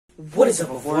What is up,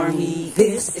 AvoirMe?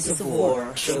 This is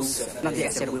AvoirJoseph. Not the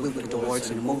essay that will win the awards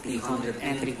in a multi-hundred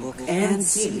entry book and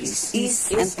series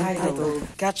is entitled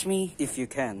Catch Me If You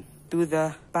Can to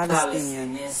the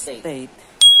Palestinian State.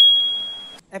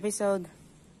 Episode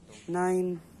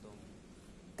 19.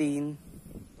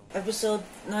 Episode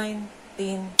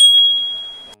 19.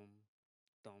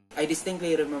 I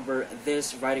distinctly remember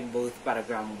this writing both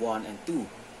paragraph 1 and 2.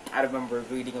 I remember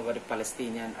reading about the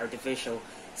Palestinian artificial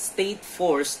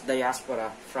state-forced diaspora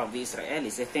from the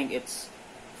Israelis. I think it's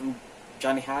from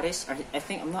Johnny Harris.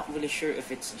 I'm not really sure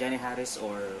if it's Johnny Harris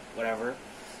or whatever.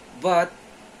 But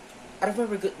I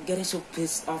remember getting so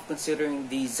pissed off considering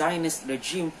the Zionist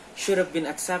regime should have been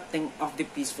accepting of the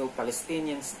peaceful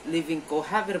Palestinians living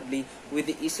cohabitably with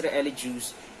the Israeli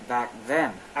Jews back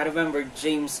then. I remember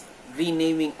James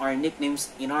renaming our nicknames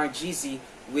in our GZ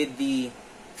with the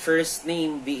first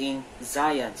name being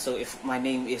Zion. So if my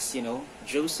name is,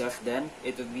 Joseph, then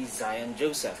it would be Zion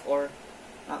Joseph. Or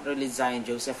not really Zion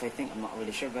Joseph, I'm not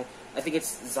really sure, but I think it's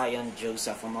Zion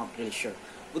Joseph, I'm not really sure.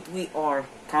 But we are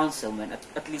councilmen,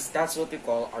 at least that's what we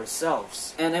call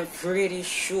ourselves. And I'm pretty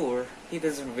sure he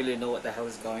doesn't really know what the hell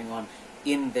is going on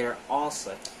in there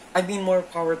also. I mean, more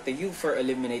power to you for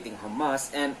eliminating Hamas,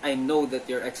 and I know that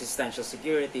your existential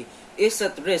security is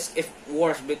at risk if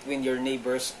wars between your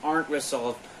neighbors aren't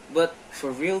resolved. But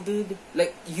for real, dude,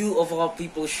 like, you of all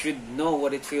people should know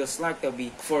what it feels like to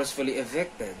be forcefully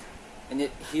evicted. And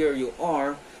yet here you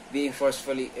are being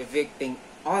forcefully evicting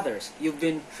others. You've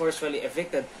been forcefully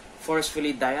evicted,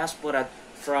 forcefully diasporaed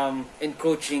from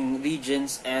encroaching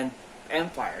regions and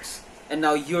empires. And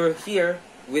now you're here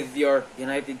with your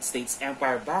United States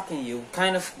empire backing you,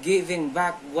 kind of giving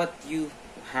back what you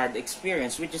had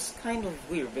experienced, which is kind of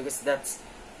weird because that's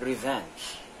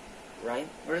revenge, right?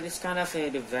 Or it's kind of a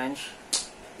revenge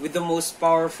with the most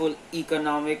powerful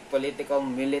economic, political,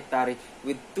 military,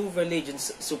 with two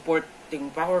religions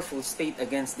supporting powerful state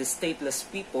against the stateless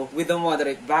people with a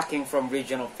moderate backing from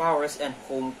regional powers and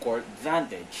home court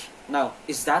advantage. Now,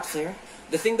 is that fair?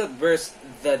 The thing that bursts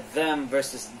the them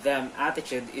versus them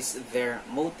attitude is their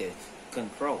motive,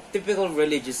 control. Typical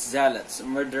religious zealots,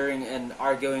 murdering and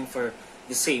arguing for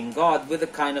the same God with a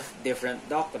kind of different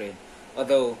doctrine.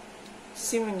 Although,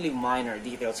 seemingly minor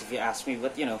details if you ask me,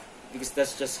 but because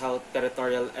that's just how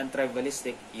territorial and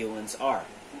tribalistic humans are.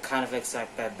 Kind of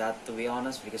accepted that, to be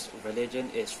honest, because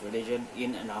religion is religion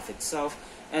in and of itself,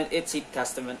 and it's a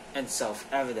testament and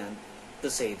self-evident, to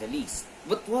say the least.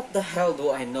 But what the hell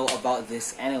do I know about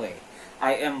this anyway?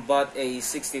 I am but a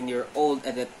 16-year-old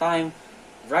at the time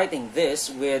writing this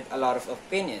with a lot of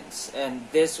opinions, and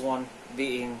this one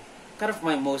being kind of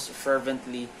my most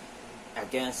fervently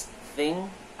against thing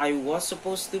I was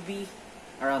supposed to be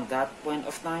around that point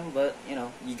of time. But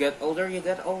you get older, you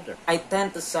get older. I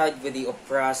tend to side with the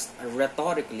oppressed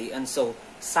rhetorically, and so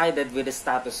sided with the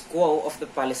status quo of the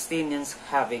Palestinians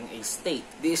having a state,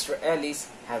 the Israelis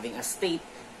having a state,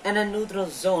 and a neutral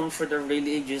zone for the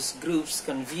religious groups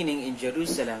convening in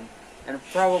Jerusalem and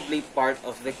probably part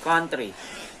of the country,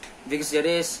 because it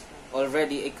is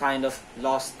already a kind of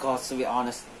lost cause, to be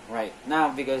honest, right now,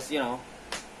 because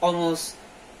almost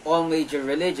all major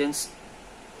religions,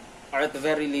 or at the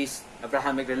very least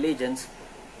Abrahamic religions,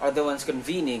 are the ones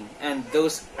convening, and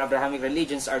those Abrahamic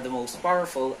religions are the most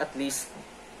powerful, at least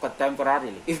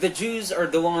contemporarily. If the Jews are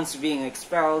the ones being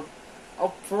expelled,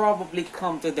 I'll probably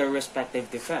come to their respective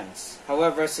defense.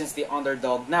 However, since the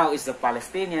underdog now is the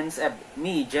Palestinians, and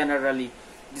me generally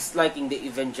disliking the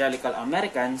evangelical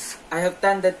Americans, I have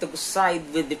tended to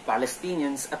side with the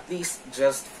Palestinians, at least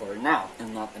just for now.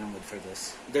 I'm not in the mood for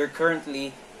this. They're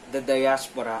currently the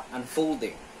diaspora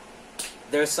unfolding.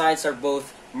 Their sides are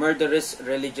both murderous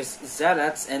religious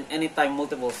zealots, and anytime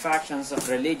multiple factions of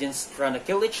religions trying to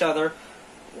kill each other,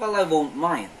 well, I won't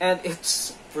mind. And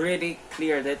it's pretty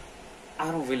clear that I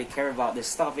don't really care about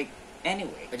this topic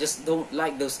anyway. I just don't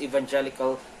like those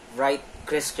evangelical right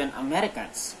Christian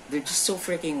Americans. They're just so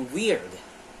freaking weird.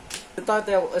 The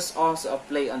title is also a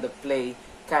play on the play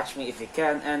Catch Me If You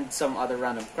Can and some other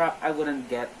random crap I wouldn't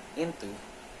get into,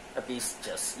 at least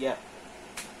just yet.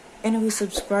 Anyway,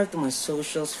 subscribe to my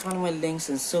socials, follow my links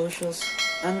and socials,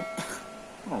 and I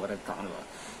don't know what I'm talking about.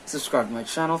 Subscribe to my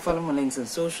channel, follow my links and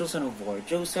socials, and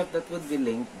AvoirJoseph, that would be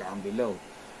linked down below.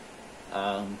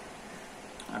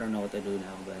 I don't know what to do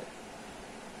now, but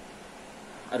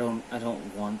I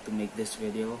don't want to make this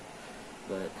video,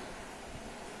 but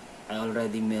I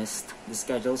already missed the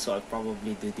schedule, so I'll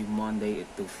probably do the Monday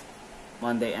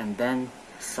and then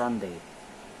Sunday.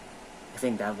 I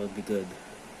think that would be good.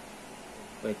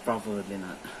 Wait, probably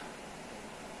not.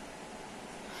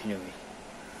 Anyway,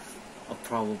 I'll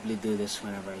probably do this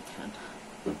whenever I can.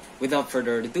 Without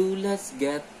further ado, let's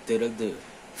get to the do.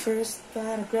 First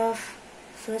paragraph.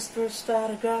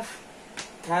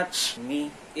 Touch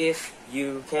me if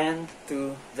you can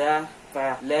to the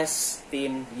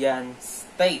Palestinian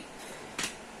state.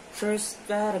 First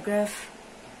paragraph.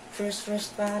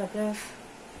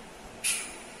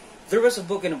 There was a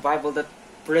book in the Bible that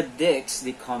predicts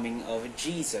the coming of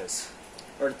Jesus.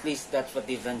 Or at least that's what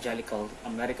the evangelical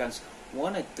Americans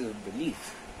wanted to believe.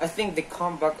 I think the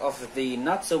comeback of the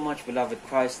not so much beloved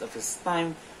Christ of his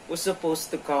time was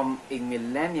supposed to come a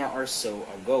millennia or so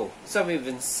ago. Some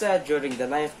even said during the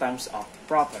lifetimes of the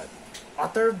prophet.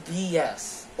 Utter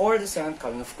BS, or the second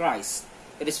coming of Christ.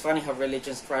 It is funny how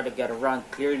religions try to get around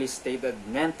clearly stated,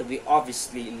 meant to be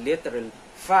obviously literal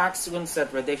facts when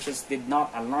said predictions did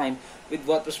not align with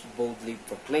what was boldly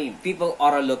proclaimed. People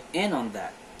ought to look in on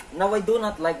that. Now, I do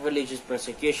not like religious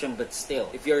persecution, but still,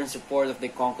 if you're in support of the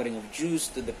conquering of Jews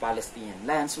to the Palestinian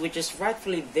lands, which is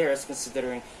rightfully theirs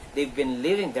considering they've been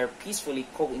living there peacefully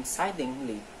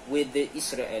coincidingly with the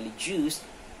Israeli Jews,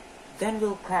 then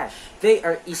we'll clash. They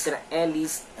are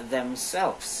Israelis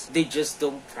themselves. They just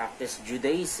don't practice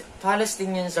Judaism.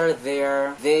 Palestinians are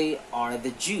there. They are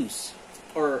the Jews.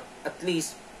 Or at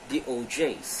least the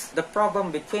OJs. The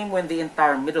problem became when the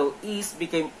entire Middle East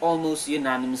became almost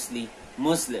unanimously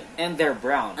Muslim, and they're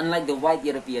brown, unlike the white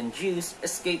European Jews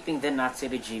escaping the Nazi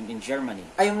regime in Germany.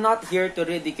 I am not here to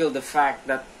ridicule the fact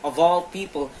that, of all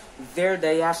people, their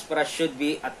diaspora should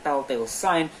be a telltale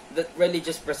sign that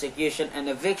religious persecution and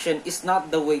eviction is not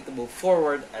the way to move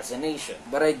forward as a nation.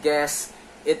 But I guess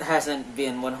it hasn't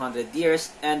been 100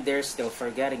 years and they're still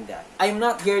forgetting that. I am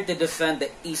not here to defend the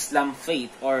Islam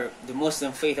faith or the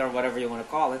Muslim faith or whatever you want to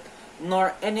call it,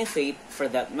 nor any faith for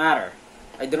that matter.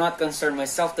 I do not concern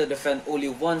myself to defend only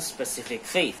one specific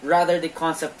faith. Rather, the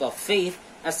concept of faith,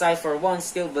 as I for one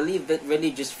still believe that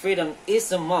religious freedom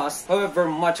is a must, however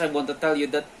much I want to tell you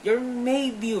that you may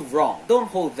be wrong. Don't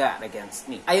hold that against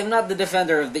me. I am not the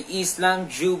defender of the Islam,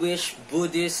 Jewish,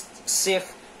 Buddhist, Sikh,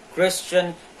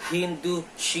 Christian, Hindu,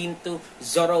 Shinto,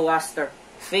 Zoroaster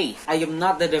faith. I am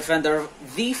not the defender of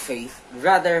the faith,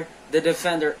 rather the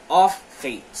defender of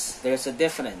faiths. There's a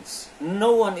difference.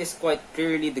 No one is quite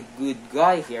clearly the good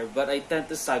guy here, but I tend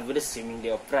to side with the seemingly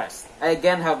oppressed. I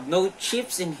again have no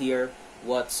chips in here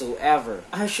whatsoever.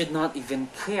 I should not even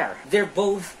care. They're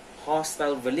both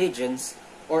hostile religions,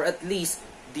 or at least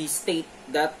the state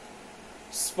that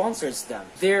sponsors them.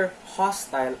 They're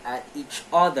hostile at each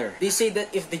other. They say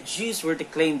that if the Jews were to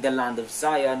claim the land of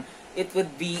Zion, it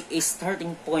would be a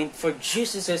starting point for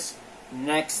Jesus'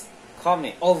 next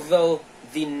coming. Although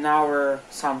the nower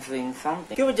something.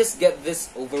 Can we just get this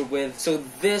over with? So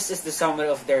this is the summary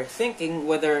of their thinking,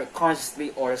 whether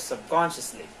consciously or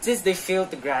subconsciously. Since they fail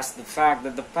to grasp the fact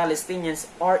that the Palestinians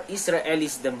are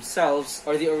Israelis themselves,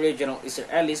 or the original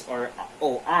Israelis, or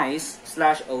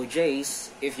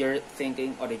OIs/OJs, if you're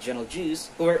thinking original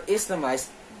Jews, who were Islamized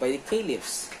by the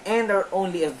caliphs, and are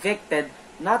only evicted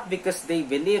not because they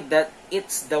believe that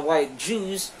it's the white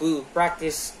Jews who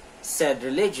practice said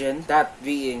religion, that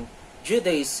being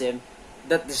Judaism,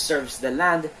 that deserves the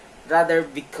land, rather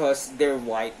because they're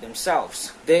white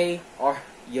themselves. They are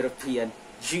European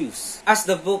Jews. As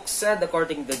the book said,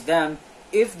 according to them,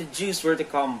 if the Jews were to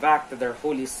come back to their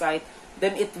holy site,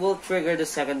 then it will trigger the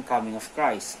second coming of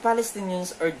Christ.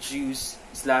 Palestinians are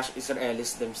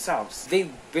Jews/Israelis themselves. They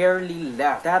barely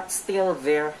left. That's still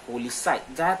their holy site.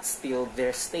 That's still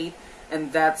their state,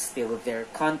 and that's still their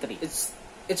country. It's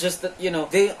just that,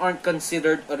 they aren't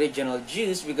considered original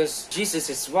Jews because Jesus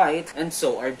is white, and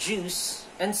so are Jews,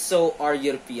 and so are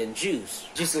European Jews.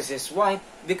 Jesus is white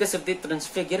because of the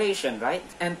transfiguration, right?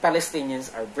 And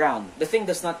Palestinians are brown. The thing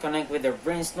does not connect with their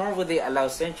brains, nor would they allow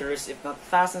centuries, if not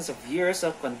thousands of years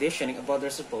of conditioning about their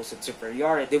supposed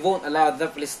superiority. They won't allow the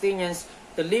Palestinians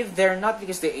to live there, not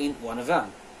because they ain't one of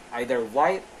them, either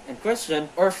white and Christian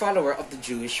or follower of the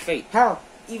Jewish faith. Hell,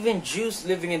 even Jews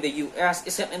living in the US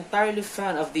isn't entirely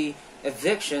fan of the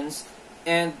evictions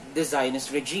and the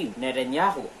Zionist regime.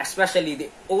 Netanyahu, especially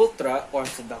the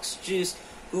ultra-Orthodox Jews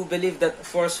who believe that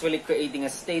forcefully creating a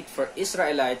state for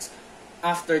Israelites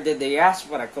after the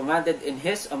diaspora commanded in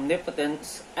his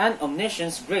omnipotence and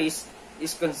omniscience grace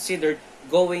is considered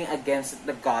going against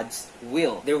the God's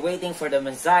will. They're waiting for the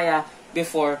Messiah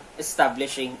before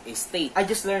establishing a state. I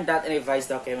just learned that in a Vice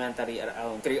documentary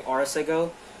around 3 hours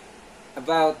ago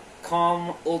about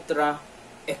ultra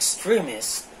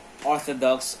extremist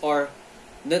Orthodox or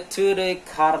Nature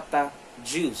Carta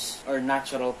Jews, or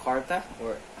Natural Carta,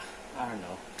 or I don't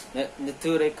know,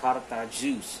 Nature Carta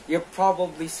Jews. You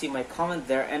probably see my comment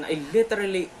there, and I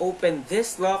literally opened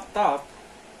this laptop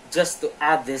just to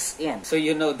add this in. So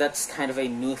you know, that's kind of a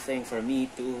new thing for me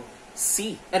to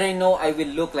see. And I know I will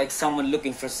look like someone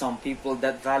looking for some people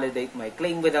that validate my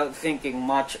claim without thinking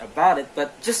much about it,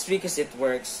 but just because it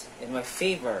works in my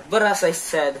favor. But as I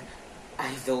said,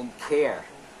 I don't care.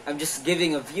 I'm just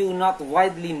giving a view not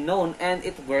widely known, and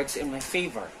it works in my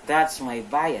favor. That's my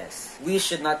bias. We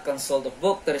should not consult a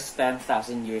book that is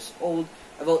 10,000 years old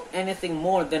about anything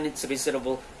more than its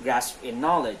reasonable grasp in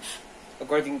knowledge.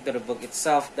 According to the book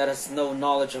itself, that has no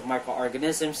knowledge of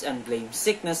microorganisms and blames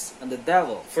sickness on the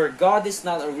devil. For God is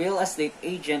not a real estate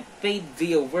agent paid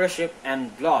via worship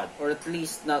and blood, or at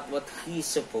least not what he's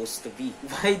supposed to be.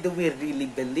 Why do we really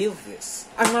believe this?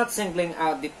 I'm not singling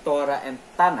out the Torah and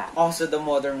Tanakh, also the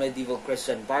modern medieval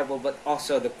Christian Bible, but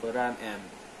also the Quran and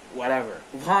whatever.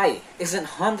 Why?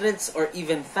 Isn't hundreds or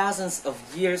even thousands of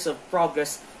years of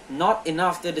progress not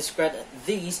enough to discredit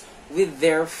these with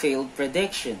their failed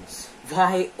predictions?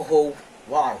 Why, oh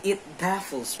why? It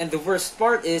baffles. And the worst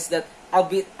part is that,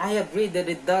 albeit I agree that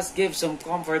it does give some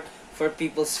comfort for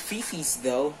people's fifis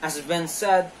though, as Ben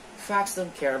said, facts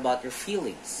don't care about your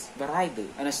feelings. But I do,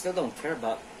 and I still don't care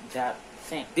about that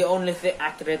thing. The only thing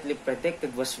accurately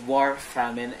predicted was war,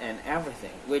 famine, and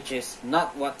everything, which is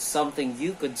not what something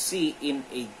you could see in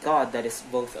a God that is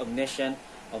both omniscient,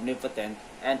 omnipotent,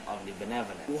 and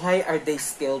omnibenevolent. Why are they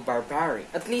still barbaric?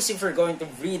 At least if you're going to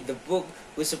read the book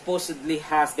who supposedly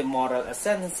has the moral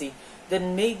ascendancy,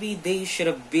 then maybe they should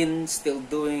have been still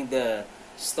doing the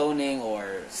stoning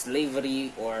or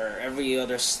slavery or every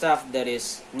other stuff that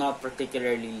is not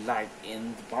particularly liked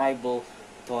in the Bible,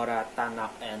 Torah, Tanakh,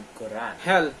 and Quran.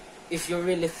 Hell, if you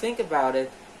really think about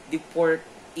it, the pork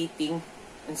eating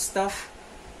and stuff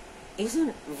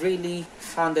isn't really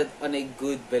founded on a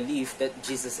good belief that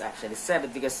Jesus actually said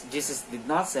it, because Jesus did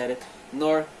not say it,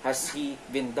 nor has he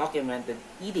been documented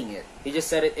eating it. He just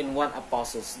said it in one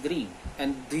apostle's dream.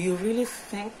 And do you really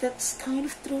think that's kind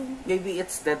of true? Maybe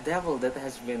it's the devil that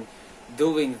has been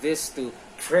doing this to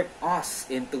trick us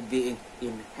into being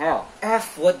in hell.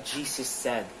 F what Jesus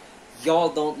said. Y'all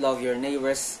don't love your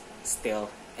neighbors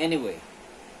still anyway.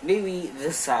 Maybe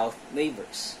the South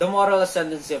neighbors. The moral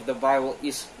ascendancy of the Bible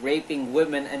is raping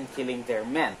women and killing their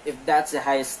men. If that's the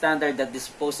highest standard that this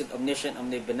supposed omniscient,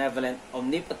 omnibenevolent,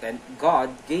 omnipotent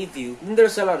God gave you, then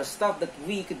there's a lot of stuff that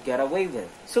we could get away with.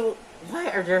 So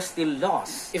why are there still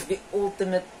laws if the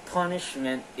ultimate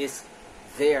punishment is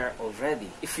there already?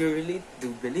 If you really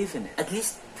do believe in it, at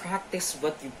least practice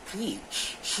what you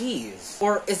preach. Jeez.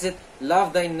 Or is it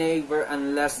love thy neighbor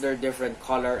unless they're different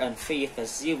color and faith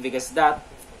as you? Because that,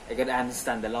 I can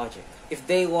understand the logic. If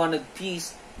they wanted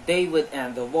peace, they would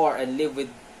end the war and live with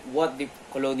what the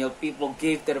colonial people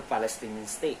gave to the Palestinian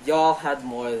state. Y'all had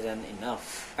more than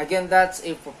enough. Again, that's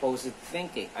a proposed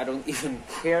thinking. I don't even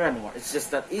care anymore. It's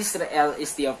just that Israel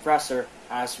is the oppressor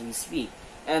as we speak,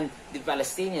 and the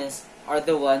Palestinians are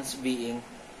the ones being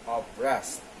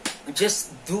oppressed.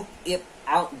 Just duke it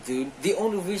out, dude. The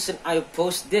only reason I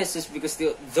oppose this is because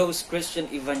those Christian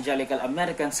evangelical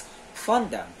Americans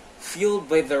fund them, fueled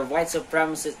by their white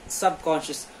supremacist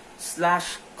subconscious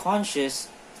 / conscious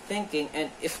thinking.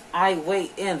 And if I weigh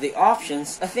in the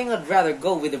options, I think I'd rather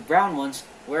go with the brown ones,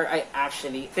 where I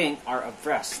actually think are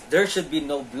oppressed. There should be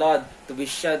no blood to be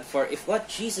shed, for if what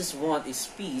Jesus wants is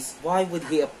peace, why would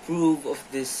he approve of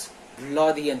this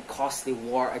bloody and costly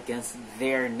war against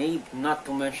their neighbor, not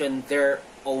to mention their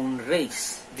own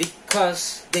race?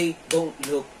 Because they don't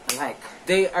look alike.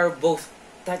 They are both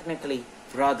technically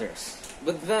brothers,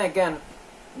 but then again,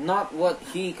 not what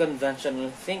he conventionally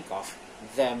think of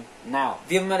them now.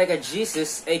 The American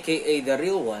Jesus, aka the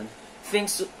real one,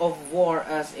 thinks of war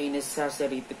as a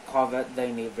necessity to covet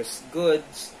thy neighbor's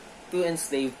goods, to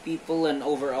enslave people, and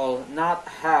overall not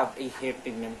have a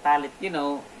hippie mentality. You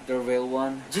know, the real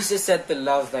one. Jesus said to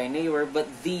love thy neighbor, but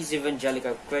these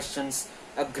evangelical Christians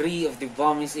agree of the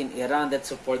bombings in Iran that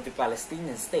support the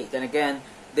Palestinian state. Then again,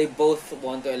 they both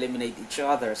want to eliminate each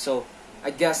other. So I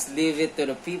guess leave it to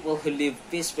the people who live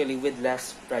peacefully with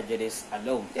less prejudice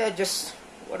alone. Yeah, just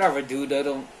whatever, dude. I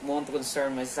don't want to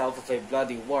concern myself with a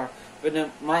bloody war, but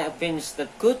my opinions that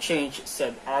could change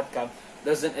said outcome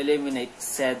doesn't eliminate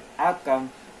said outcome,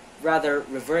 rather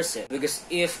reverse it. Because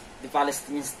if the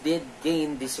Palestinians did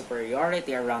gain the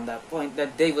superiority around that point,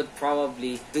 then they would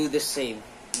probably do the same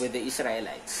with the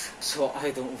Israelites. So I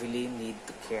don't really need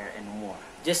to care anymore.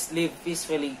 Just live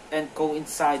peacefully and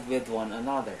coincide with one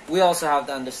another. We also have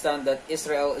to understand that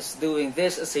Israel is doing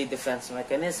this as a defense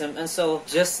mechanism, and so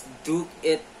just duke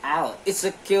it out. It's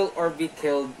a kill or be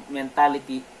killed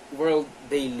mentality world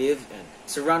they live in,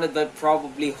 surrounded by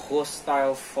probably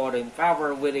hostile foreign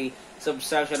power with a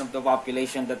subsection of the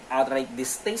population that outright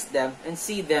distaste them and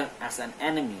see them as an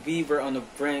enemy. We were on the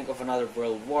brink of another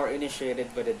world war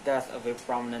initiated by the death of a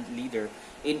prominent leader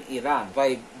in Iran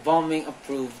by bombing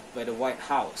approved by the White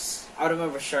House. I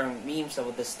remember sharing memes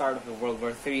about the start of the World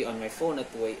War III on my phone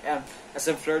at 2 a.m. as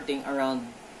I'm flirting around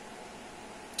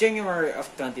January of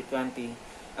 2020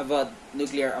 about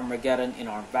nuclear Armageddon in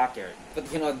our backyard.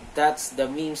 But you know, that's the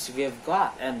memes we've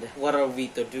got, and what are we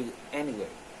to do anyway?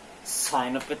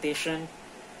 Sign a petition?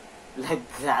 Like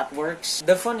that works?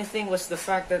 The funny thing was the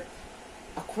fact that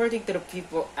according to the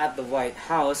people at the White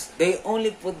House, they only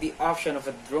put the option of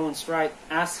a drone strike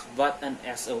as but an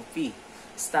SOP,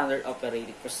 standard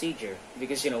operating procedure,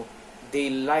 because you know,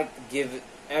 they like to give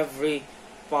every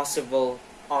possible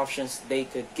options they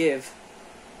could give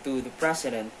to the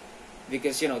president,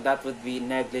 because you know, that would be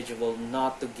negligible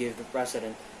not to give the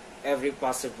president every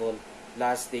possible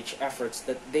last ditch efforts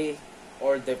that they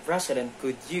or the president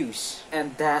could use.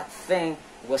 And that thing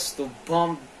was to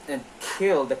bomb and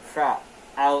kill the crap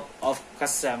out of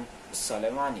Qasem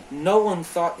Soleimani. No one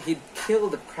thought he'd kill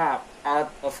the crap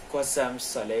out of Qasem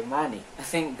Soleimani. I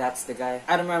think that's the guy.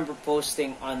 I remember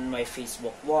posting on my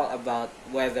Facebook wall about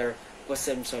whether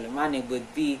Qasem Soleimani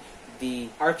would be the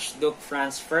Archduke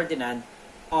Franz Ferdinand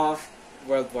of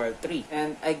World War III.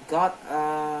 And I got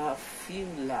a few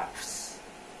laughs.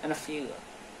 And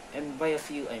by a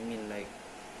few, I mean like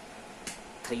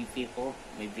 3 people,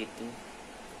 maybe 2,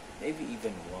 maybe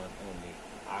even 1 only.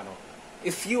 I don't know.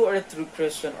 If you are a true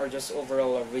Christian or just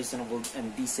overall a reasonable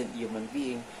and decent human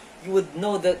being, you would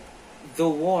know that the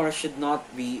war should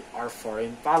not be our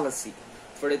foreign policy,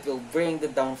 for it will bring the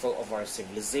downfall of our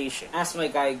civilization. As my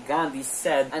guy Gandhi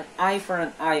said, an eye for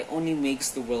an eye only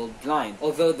makes the world blind.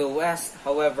 Although the West,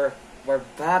 however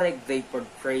barbaric they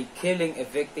portray killing,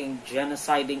 evicting,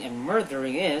 genociding, and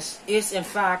murdering is in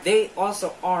fact, they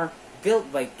also are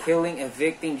built by killing,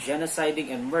 evicting,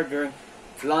 genociding, and murdering,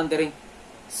 plundering.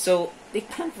 So they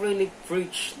can't really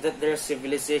preach that their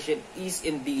civilization is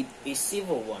indeed a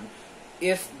civil one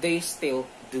if they still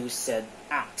do said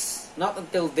acts. Not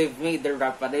until they've made their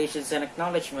reparations and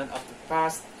acknowledgement of the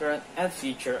past, current, and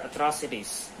future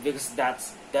atrocities, because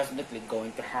that's definitely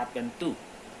going to happen too.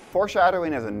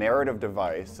 Foreshadowing is a narrative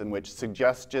device in which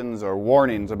suggestions or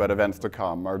warnings about events to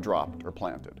come are dropped or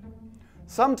planted.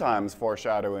 Sometimes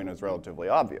foreshadowing is relatively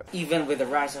obvious. Even with the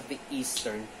rise of the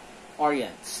Eastern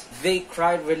Orients, they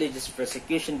cried religious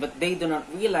persecution, but they do not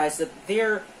realize that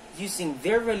they're using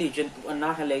their religion to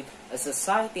annihilate a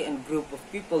society and group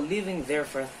of people living there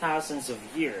for thousands of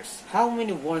years. How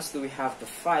many wars do we have to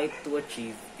fight to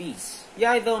achieve peace?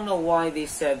 Yeah, I don't know why they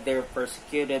said they're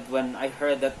persecuted when I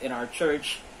heard that in our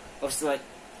church. I was like,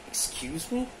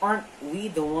 excuse me? Aren't we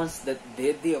the ones that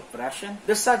did the oppression?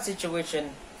 The sad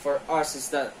situation for us is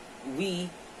that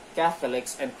we,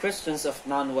 Catholics and Christians of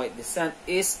non-white descent,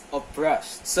 is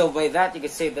oppressed. So by that you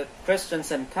could say that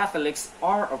Christians and Catholics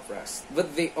are oppressed.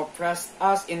 But they oppressed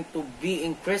us into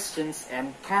being Christians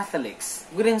and Catholics.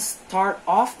 We didn't start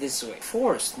off this way.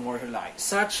 Forced, more like.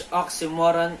 Such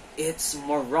oxymoron, it's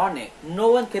moronic.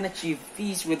 No one can achieve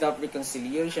peace without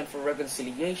reconciliation, for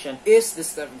reconciliation is the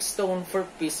stepping stone for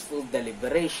peaceful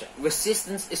deliberation.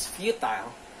 Resistance is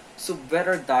futile, so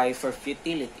better die for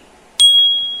futility.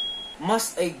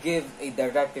 Must I give a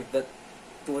directive that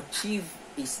to achieve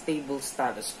a stable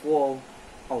status quo,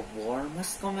 a war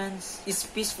must commence? Is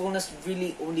peacefulness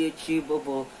really only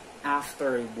achievable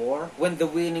after a war? When the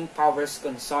winning powers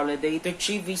consolidate, to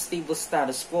achieve a stable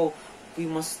status quo, we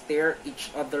must tear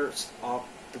each other's up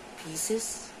to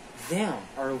pieces? Damn,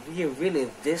 are we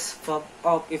really this fucked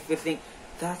up if we think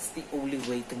that's the only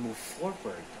way to move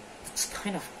forward? It's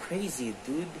kind of crazy,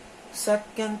 dude.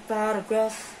 Second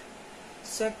paragraph.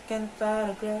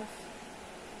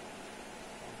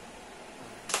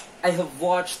 I have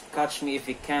watched Catch Me If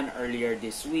You Can earlier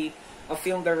this week, a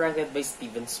film directed by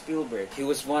Steven Spielberg. He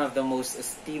was one of the most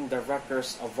esteemed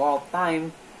directors of all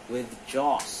time with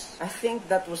Jaws. I think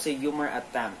that was a humor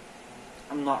attempt.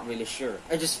 I'm not really sure.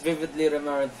 I just vividly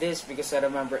remember this because I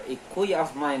remember a kuya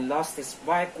of mine lost his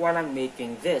bike while I'm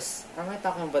making this. Am I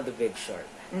talking about The Big Short?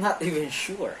 I'm not even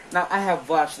sure. Now, I have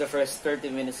watched the first 30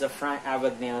 minutes of Frank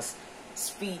Abagnale's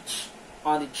speech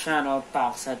on the channel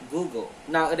Talks at Google.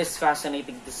 Now, it is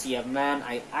fascinating to see a man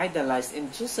I idolized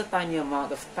in just a tiny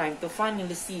amount of time to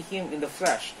finally see him in the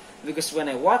flesh. Because when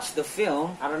I watched the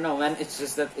film, I don't know man, it's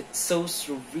just that it's so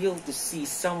surreal to see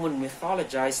someone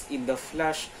mythologized in the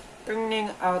flesh turning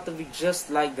out to be just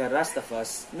like the rest of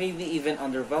us, maybe even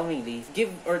underwhelmingly,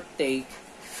 give or take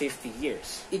 50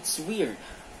 years. It's weird.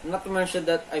 Not to mention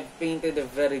that I've painted a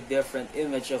very different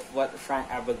image of what Frank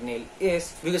Abagnale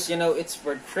is, because you know it's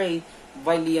portrayed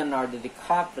by Leonardo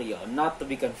DiCaprio, not to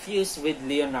be confused with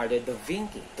Leonardo da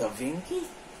Vinci. Da Vinci?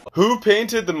 Who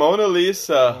painted the Mona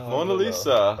Lisa? Mona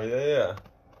Lisa. Oh, yeah.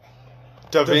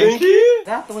 Da Vinci?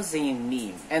 That was a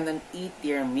meme, and an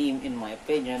E-tier meme in my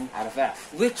opinion, out of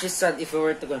F. Which is sad if we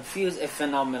were to confuse a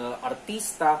phenomenal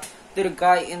artista to the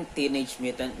guy in Teenage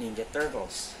Mutant Ninja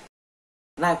Turtles.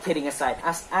 Now, kidding aside,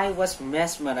 as I was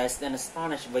mesmerized and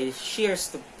astonished by the sheer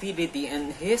stupidity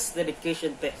and his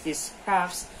dedication to his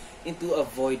crafts into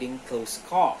avoiding close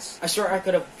calls. I'm sure I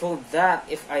could have pulled that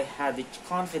if I had the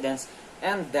confidence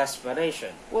and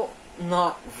desperation. Well,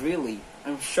 not really.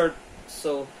 I'm sure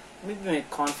so. Maybe my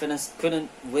confidence couldn't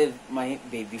with my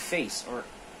baby face, or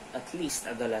at least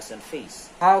adolescent face.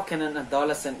 How can an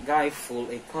adolescent guy fool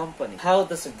a company? How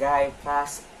does a guy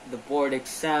pass the board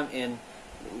exam in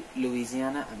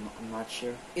Louisiana? I'm not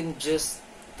sure. In just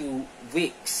 2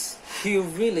 weeks. He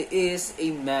really is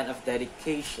a man of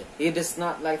dedication. He does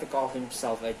not like to call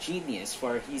himself a genius,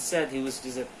 for he said he was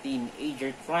just a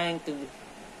teenager trying to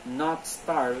not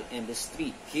starve in the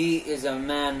street. He is a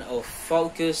man of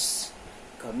focus,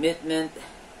 commitment,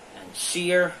 and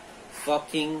sheer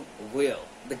fucking will.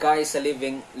 The guy is a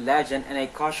living legend and a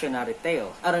cautionary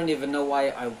tale. I don't even know why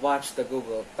I watched the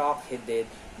Google talk he did,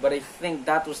 but I think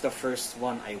that was the first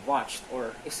one I watched.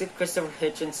 Or is it Christopher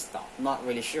Hitchens' talk? Not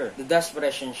really sure. The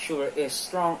desperation sure is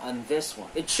strong on this one.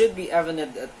 It should be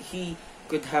evident that he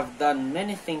could have done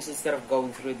many things instead of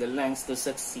going through the lengths to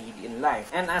succeed in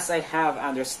life. And as I have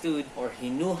understood, or he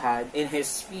knew had, in his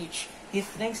speech, he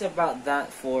thinks about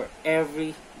that for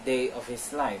every day of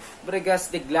his life. But I guess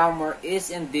the glamour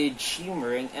is indeed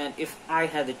shimmering, and if I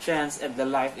had the chance and the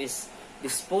life is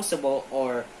disposable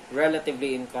or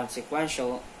relatively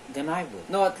inconsequential, then I would.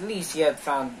 No, at least he had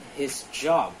found his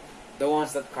job. The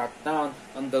ones that cut down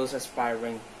on those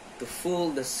aspiring to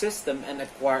fool the system and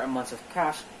acquire amounts of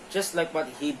cash, just like what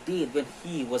he did when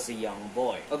he was a young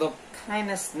boy. Although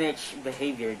kinda snitch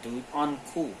behavior, dude,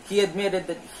 uncool. He admitted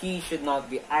that he should not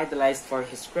be idolized for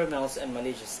his criminals and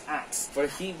malicious acts, for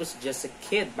he was just a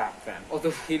kid back then.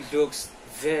 Although he looks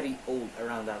very old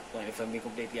around that point, if I'm being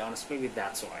completely honest, maybe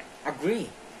that's why. Agree.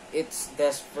 It's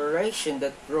desperation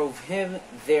that drove him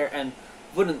there, and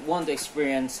wouldn't want to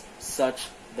experience such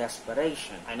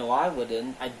desperation. I know I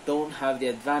wouldn't. I don't have the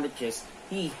advantages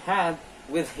he had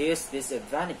with his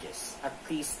disadvantages. At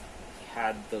least he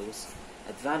had those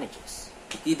advantages.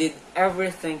 He did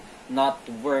everything not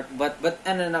to work, but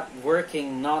ended up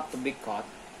working not to be caught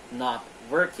not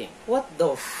working. What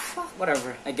the fuck?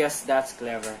 Whatever. I guess that's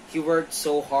clever. He worked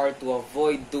so hard to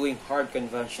avoid doing hard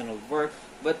conventional work,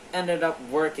 but ended up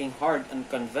working hard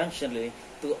unconventionally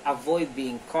to avoid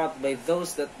being caught by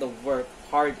those that work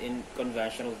hard in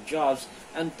conventional jobs,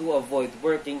 and to avoid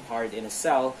working hard in a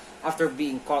cell after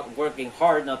being caught working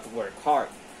hard not to work hard.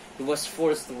 He was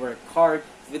forced to work hard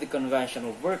with the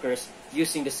conventional workers,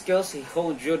 using the skills he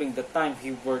honed during the time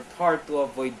he worked hard to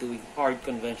avoid doing hard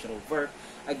conventional work,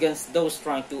 against those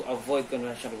trying to avoid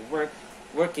conventional work,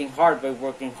 working hard by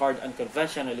working hard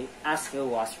unconventionally as he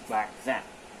was back then.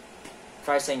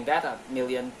 Try saying that a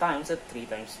million times at 3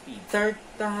 times speed. Third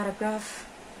paragraph.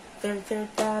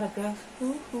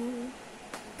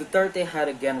 Duterte had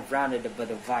again branded by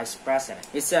the vice president.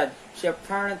 He said she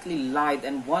apparently lied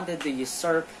and wanted to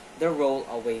usurp the role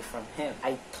away from him.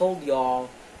 I told y'all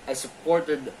I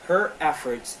supported her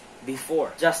efforts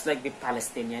before, just like the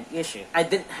Palestinian issue. I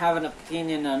didn't have an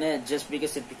opinion on it just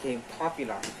because it became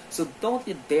popular. So don't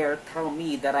you dare tell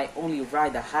me that I only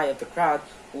ride the high of the crowd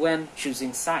when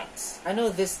choosing sides. I know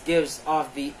this gives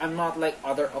off the I'm not like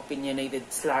other opinionated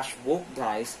 / woke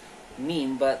guys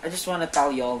meme, but I just want to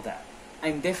tell y'all that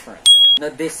I'm different. Now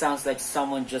this sounds like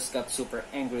someone just got super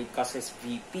angry because his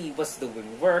VP was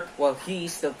doing work while he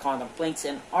still contemplates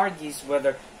and argues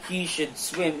whether he should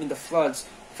swim in the floods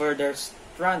for their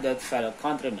stranded fellow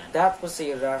countrymen. That was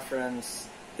a reference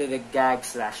to the gag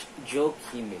 / joke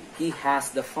he made. He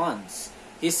has the funds.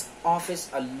 His office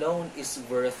alone is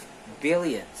worth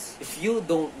billions. If you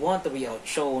don't want to be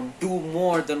outshone, do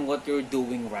more than what you're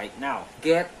doing right now.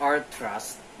 Get our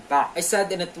trust back. I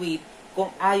said in a tweet,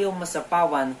 kung ayaw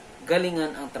masapawan,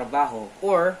 galingan ang trabaho.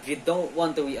 Or, if you don't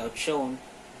want to be outshone,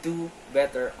 do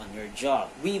better on your job.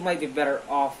 We might be better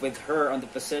off with her on the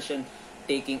position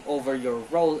taking over your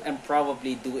role and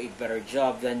probably do a better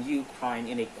job than you crying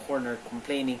in a corner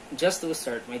complaining just to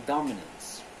assert my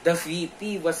dominance. The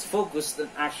VP was focused on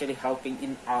actually helping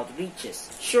in outreaches.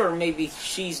 Sure, maybe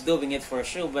she's doing it for a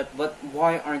show, but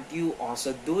why aren't you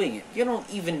also doing it? You don't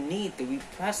even need to be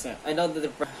present. I know that the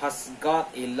press has got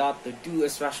a lot to do,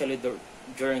 especially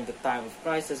during the time of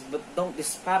crisis, but don't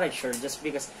disparage her just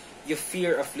because you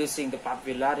fear of losing the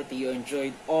popularity you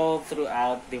enjoyed all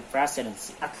throughout the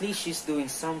presidency. At least she's doing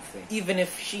something, even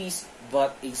if she's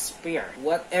but a spare.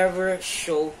 Whatever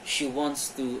show she wants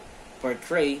to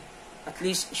portray, at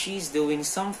least she's doing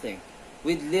something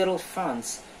with little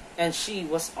funds, and she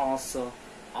was also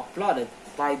applauded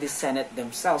by the Senate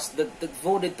themselves that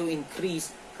voted to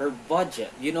increase her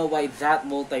budget. You know why that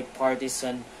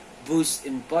multi-partisan boost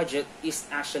in budget is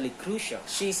actually crucial.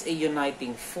 She's a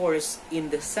uniting force in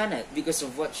the Senate because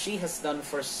of what she has done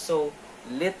for so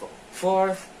little.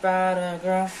 Fourth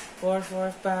paragraph.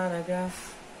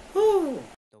 Whew.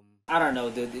 I don't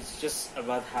know, dude. It's just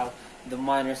about how the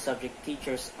minor subject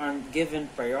teachers aren't given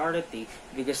priority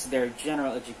because they're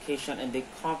general education, and they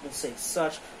compensate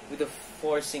such with the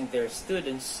forcing their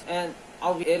students, and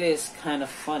it is kind of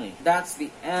funny. That's the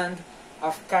end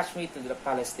of Catch Me to the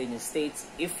Palestinian States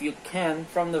if you can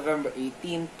from November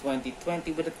 18,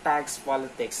 2020 with the tags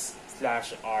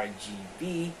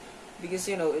politics/RGB, because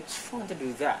you know it's fun to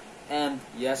do that. And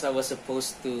yes, I was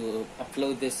supposed to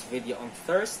upload this video on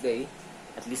Thursday,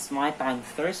 at least my time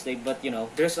Thursday, but you know,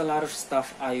 there's a lot of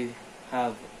stuff I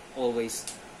have always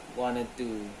wanted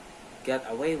to get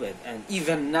away with, and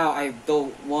even now I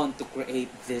don't want to create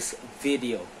this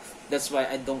video. That's why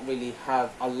I don't really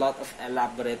have a lot of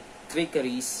elaborate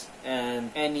trickeries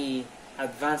and any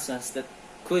advancements that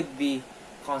could be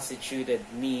constituted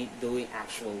me doing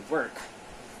actual work,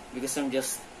 because I'm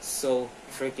just so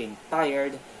freaking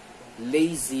tired,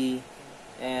 lazy,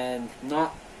 and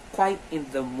not quite in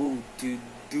the mood to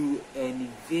do any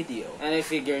video. And I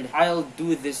figured I'll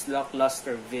do this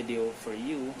lackluster video for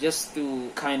you just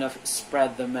to kind of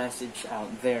spread the message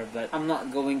out there, but I'm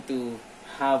not going to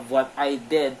have what I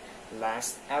did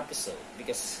last episode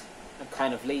because I'm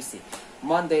kind of lazy.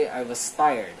 Monday I was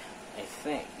tired, I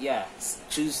think. Yeah,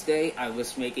 Tuesday I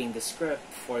was making the script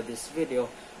for this video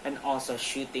and also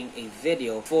shooting a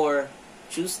video for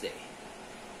Tuesday.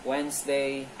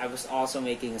 Wednesday I was also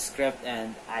making a script,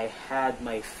 and I had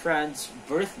my friend's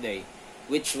birthday,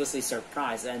 which was a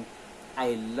surprise, and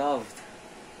I loved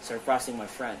surprising my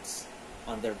friends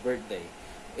on their birthday.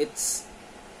 It's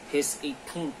his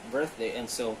 18th birthday, and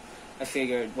so I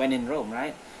figured when in Rome,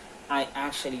 right? I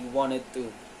actually wanted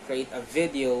to create a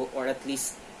video or at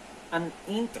least an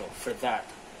intro for that,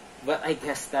 but I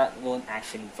guess that won't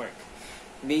actually work.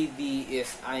 Maybe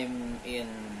if I'm in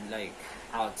like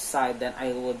outside, then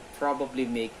I would probably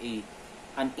make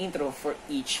an intro for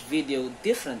each video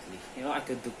differently. You know, I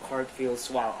could do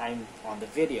cartwheels while I'm on the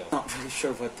video. Not really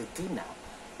sure what to do now,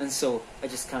 and so I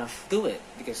just kind of do it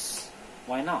because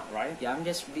why not, right? Yeah, I'm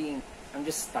just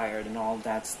tired and all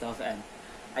that stuff, and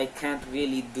I can't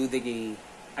really do the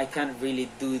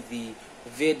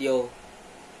video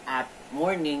at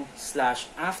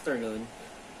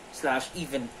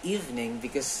morning/afternoon/even evening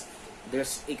because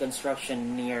there's a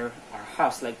construction near our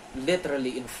house, like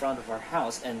literally in front of our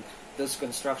house, and those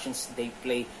constructions, they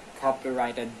play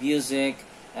copyrighted music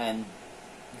and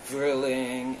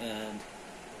drilling and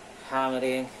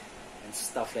hammering and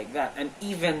stuff like that. And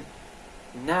even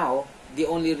now, the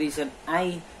only reason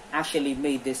I actually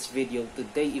made this video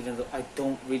today, even though I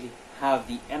don't really have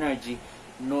the energy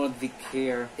nor the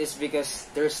care, is because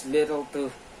there's little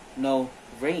to no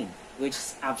rain, which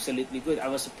is absolutely good. I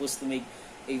was supposed to make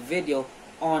a video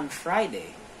on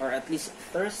Friday, or at least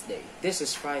Thursday. This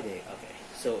is Friday, okay.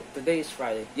 So today is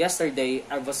Friday. Yesterday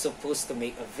I was supposed to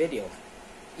make a video,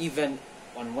 even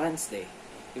on Wednesday.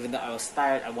 Even though I was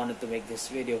tired, I wanted to make this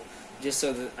video just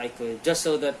so that I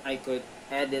could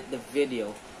edit the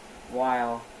video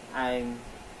while I'm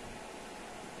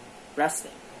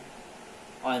resting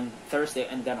on Thursday,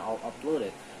 and then I'll upload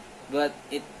it. But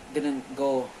it didn't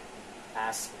go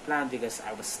as planned because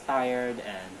I was tired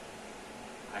and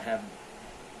I have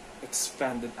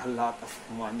expended a lot of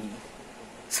money.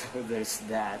 So there's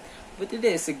that. But it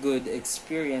is a good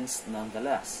experience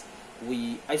nonetheless.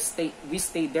 We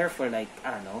stayed there for like,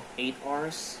 I don't know, 8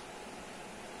 hours,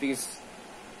 because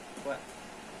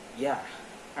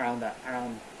around that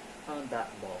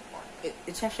ballpark.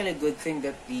 It's actually a good thing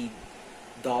that the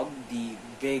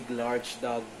big large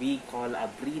dog we call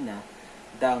Abrina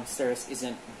downstairs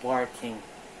isn't barking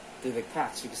to the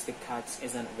cats, because the cats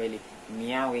isn't really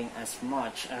meowing as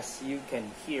much as you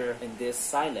can hear in this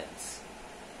silence.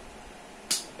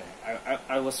 Okay.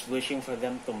 I was wishing for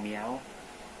them to meow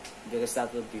because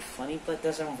that would be funny, but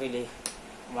doesn't really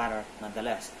matter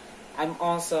nonetheless. I'm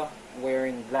also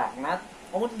wearing black, not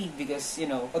only because, you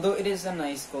know, although it is a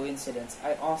nice coincidence,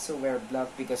 I also wear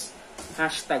black because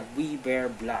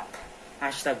 #WeWearBlack,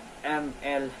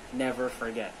 #ML never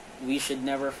forget. We should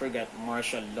never forget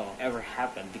martial law ever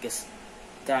happened, because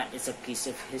that is a piece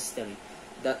of history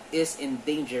that is in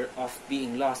danger of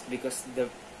being lost because the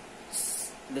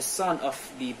son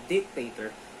of the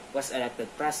dictator was elected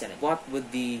president. What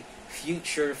would the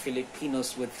future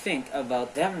Filipinos would think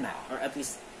about them now, or at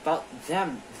least about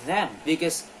them then?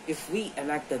 Because if we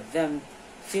elected them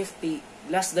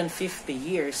less than 50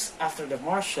 years after the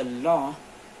martial law,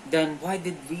 then why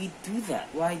did we do that?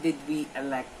 Why did we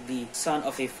elect the son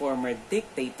of a former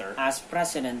dictator as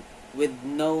president with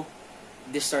no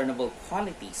discernible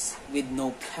qualities, with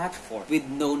no platform, with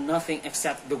no nothing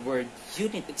except the word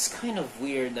unit? It's kind of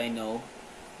weird, I know,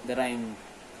 that I'm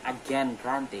again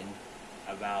ranting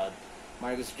about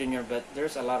Marcos Jr., but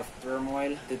there's a lot of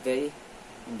turmoil today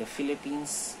in the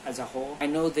Philippines as a whole. I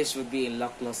know this would be a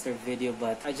lackluster video,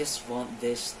 but I just want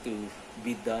this to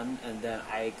be done and then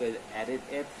I could edit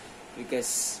it,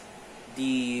 because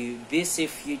the busy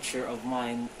future of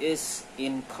mine is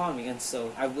incoming, and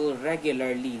so I will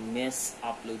regularly miss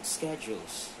upload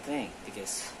schedules.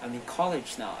 Because I'm in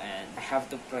college now and I have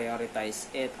to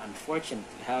prioritize it. Unfortunately,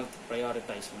 I have to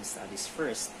prioritize my studies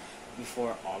first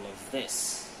before all of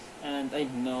this. And I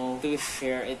know, to be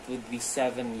fair, it would be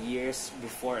 7 years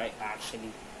before I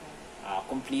actually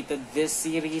completed this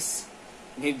series.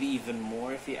 Maybe even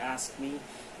more if you ask me.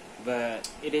 But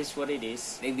it is what it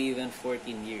is. Maybe even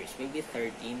 14 years. Maybe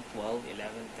 13, 12, 11,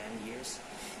 10 years.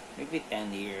 Maybe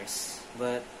 10 years.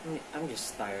 But I'm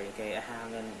just tired, okay? I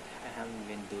haven't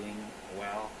been doing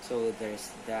well. So there's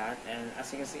that. And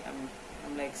as you can see,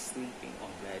 I'm like sleeping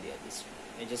already at this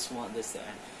point. I just want this to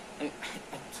end.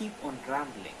 I keep on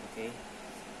rambling, okay?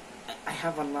 I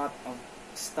have a lot of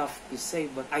stuff to say,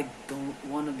 but I don't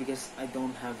want to because I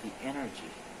don't have the energy.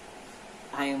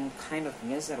 I am kind of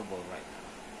miserable right now.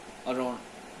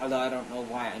 Although I don't know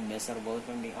why I'm miserable, if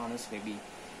I'm being honest. Maybe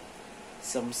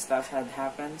some stuff had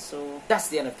happened. So that's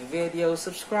the end of the video.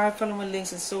 Subscribe, follow my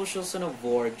links and socials on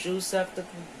AvoirJoseph, that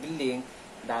will be linked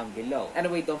down below.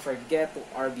 Anyway, don't forget to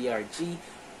RBRG,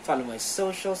 follow my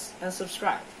socials, and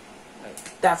subscribe.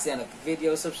 That's the end of the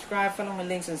video. Subscribe, follow my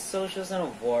links and socials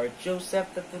on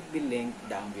AvoirJoseph, that will be linked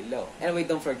down below. Anyway,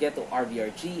 don't forget to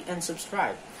RBRG and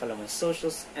subscribe, follow my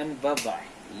socials, and bye-bye.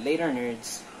 Later,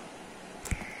 nerds.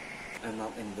 I'm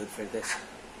not in the mood for this,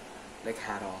 like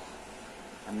at all.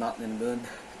 I'm not in the mood,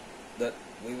 but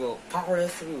we will power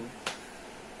through.